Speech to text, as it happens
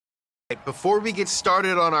Before we get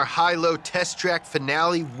started on our high-low test track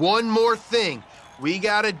finale, one more thing we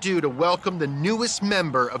gotta do to welcome the newest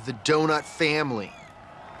member of the Donut family.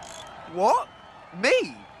 What?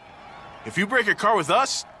 Me? If you break a car with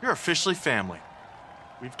us, you're officially family.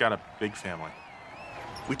 We've got a big family.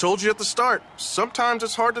 We told you at the start, sometimes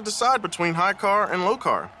it's hard to decide between high car and low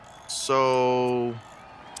car. So...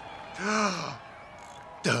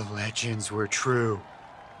 The legends were true.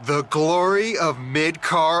 The glory of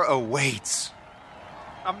mid-car awaits.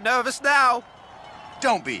 I'm nervous now.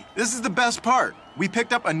 Don't be. This is the best part. We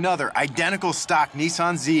picked up another identical stock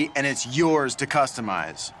Nissan Z, and it's yours to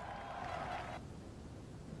customize.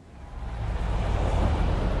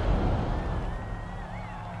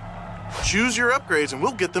 Choose your upgrades and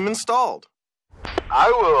we'll get them installed. I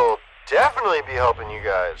will definitely be helping you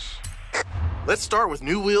guys. Let's start with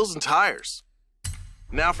new wheels and tires.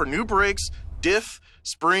 Now for new brakes, diff,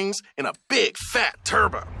 springs, and a big fat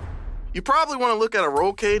turbo. You probably want to look at a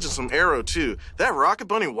roll cage and some aero too. That Rocket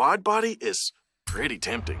Bunny wide body is pretty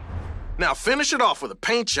tempting. Now finish it off with a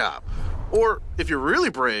paint job. Or if you're really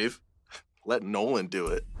brave, let Nolan do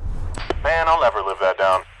it. Man, I'll never live that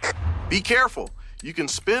down. Be careful. You can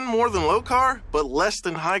spin more than low car, but less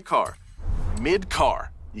than high car. Mid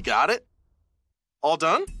car. You got it? All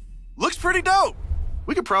done? Looks pretty dope.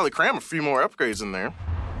 We could probably cram a few more upgrades in there.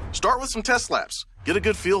 Start with some test laps. Get a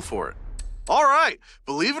good feel for it. All right,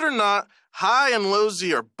 believe it or not, high and low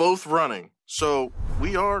Z are both running, so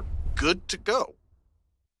we are good to go.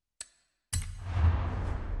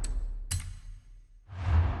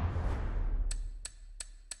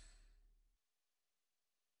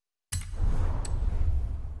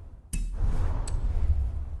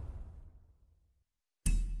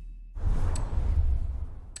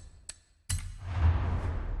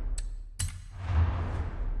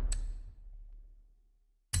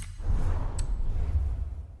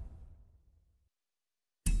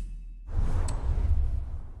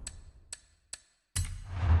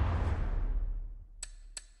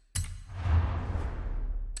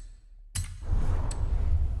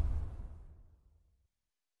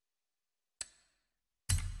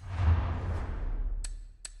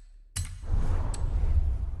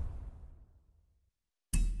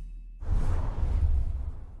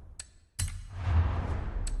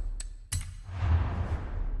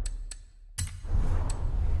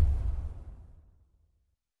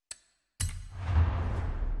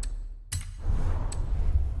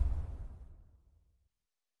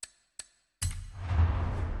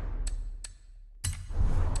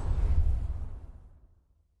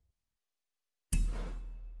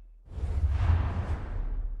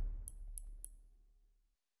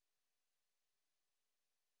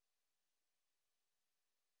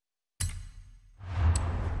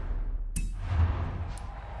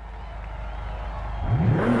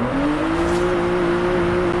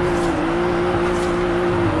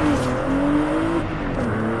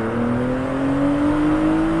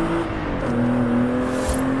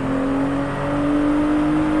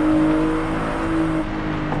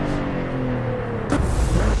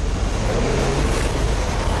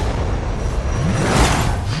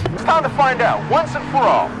 Time to find out, once and for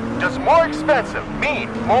all, does more expensive mean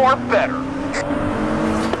more better?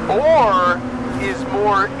 Or is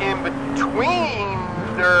more in between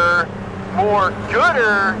more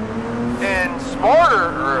gooder and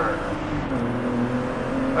smarter?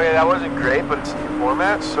 Okay, that wasn't great, but it's a new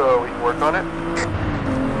format, so we can work on it.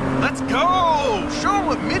 Let's go! Show them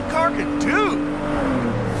what mid-car can do!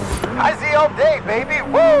 High Z all day, baby,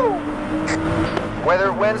 woo! Whether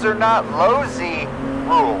it wins or not, low Z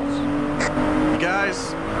rules. You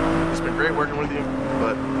guys, it's been great working with you,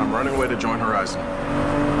 but I'm running away to join Horizon.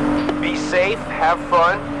 Be safe, have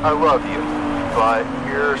fun, I love you, but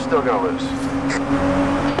you're still gonna lose.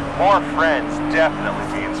 More friends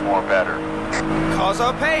definitely means more better. Cause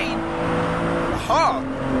our pain. The heart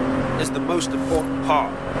is the most important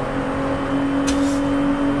part.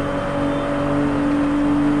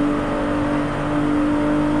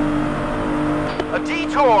 A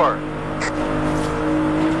detour!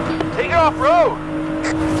 Take it off-road!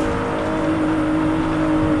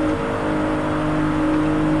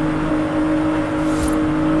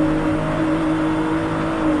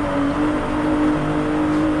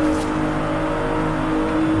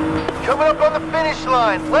 Coming up on the finish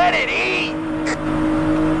line, let it eat!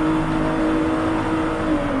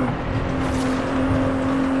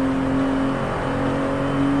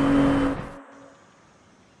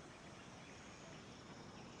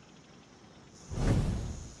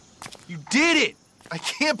 You did it! I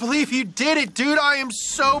can't believe you did it, dude! I am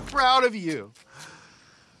so proud of you!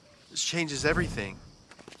 This changes everything.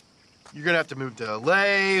 you're gonna have to move to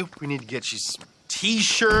LA. We need to get you some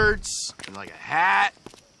t-shirts and like a hat.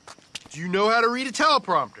 Do you know how to read a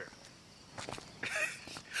teleprompter?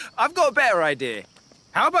 I've got a better idea.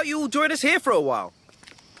 How about you all join us here for a while?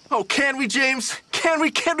 Oh, can we, James? Can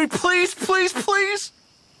we, please, please, please?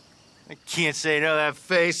 I can't say no to that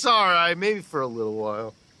face. All right, maybe for a little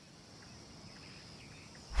while.